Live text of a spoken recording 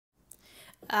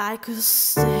I could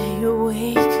stay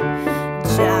awake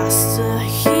just to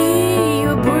hear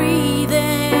you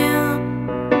breathing.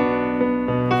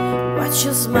 Watch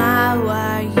you smile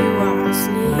while you are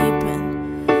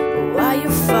sleeping, while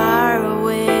you're far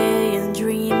away and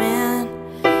dreaming.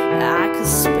 I could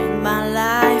spend my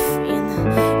life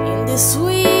in this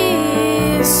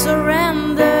sweet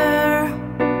surrender.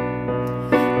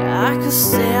 I could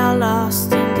stay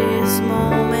lost in this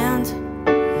moment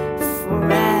forever.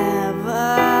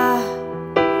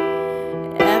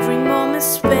 Every moment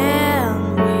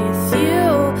spent with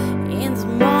you in the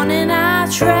morning I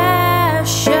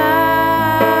treasure.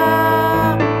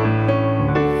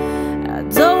 I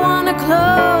don't wanna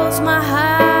close my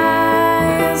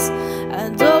eyes, I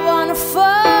don't wanna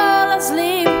fall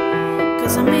asleep,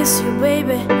 'cause I miss you,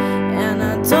 baby, and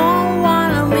I don't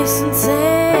wanna miss a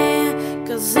day.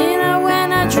 'Cause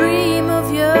when I dream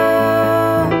of you,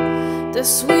 the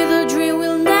sweeter dream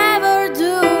will never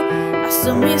do. I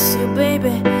still miss you,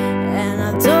 baby, and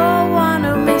I don't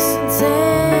wanna miss a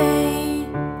day.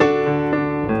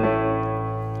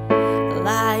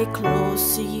 Lie close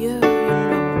to you,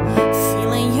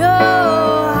 feeling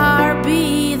your heart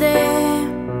beating,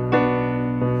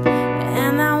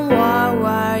 and I walk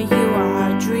while you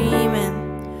are dreaming.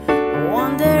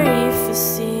 Wonder if you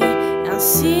see and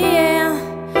see it.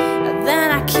 Then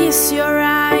I kiss your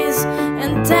eyes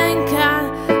and thank God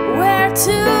we're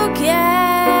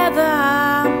together.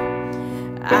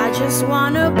 I just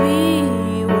wanna be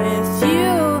with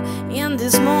you in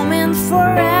this moment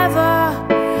forever,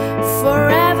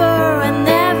 forever and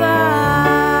ever.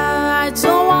 I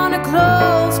don't wanna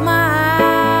close my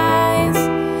eyes,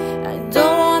 I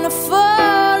don't wanna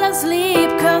fall asleep,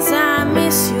 'cause I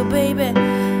miss you, baby,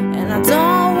 and I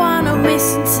don't wanna miss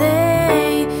a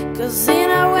day. 'Cause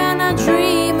when I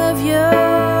dream of you,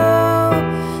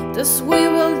 the sweet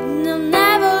will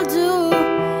never do.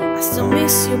 I still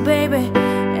miss you, baby,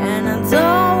 and I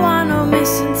don't wanna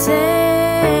miss a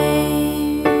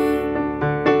day.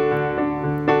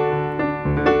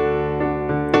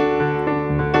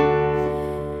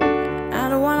 I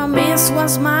don't wanna miss one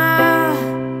smile,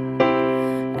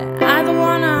 I don't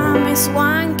wanna miss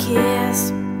one kiss.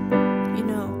 You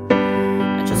know,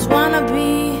 I just wanna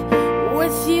be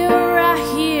with you right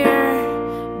here,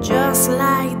 just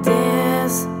like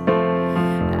this.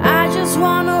 I just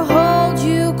wanna hold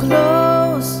you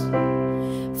close,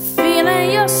 feeling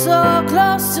you're so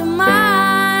close to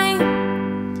mine.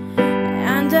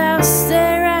 And I'll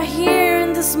stay right here in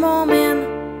this moment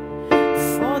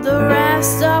for the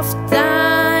rest of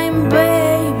time,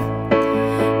 babe,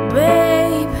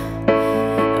 babe,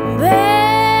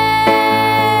 babe.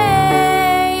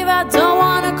 I don't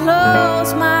wanna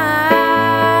close my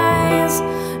eyes,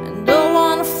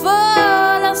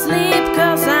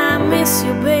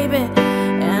 you, baby,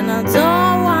 and I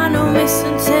don't wanna miss a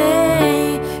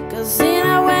day. 'Cause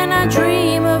when I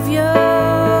dream of you,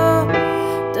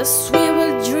 the sweet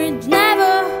will dream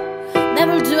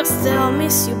never do. I still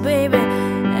miss you, baby,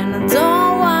 and I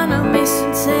don't wanna miss a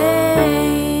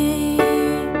day.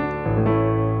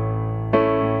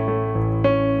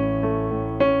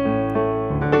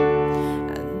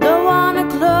 I don't wanna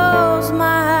close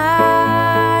my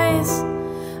eyes,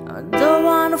 I don't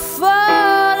wanna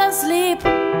fall asleep,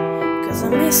 'cause I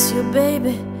miss you,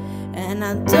 baby, and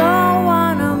I don't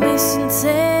wanna miss a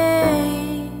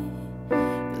day.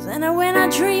 'Cause when I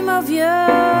dream of you,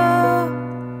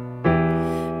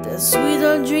 the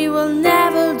sweeter dream will never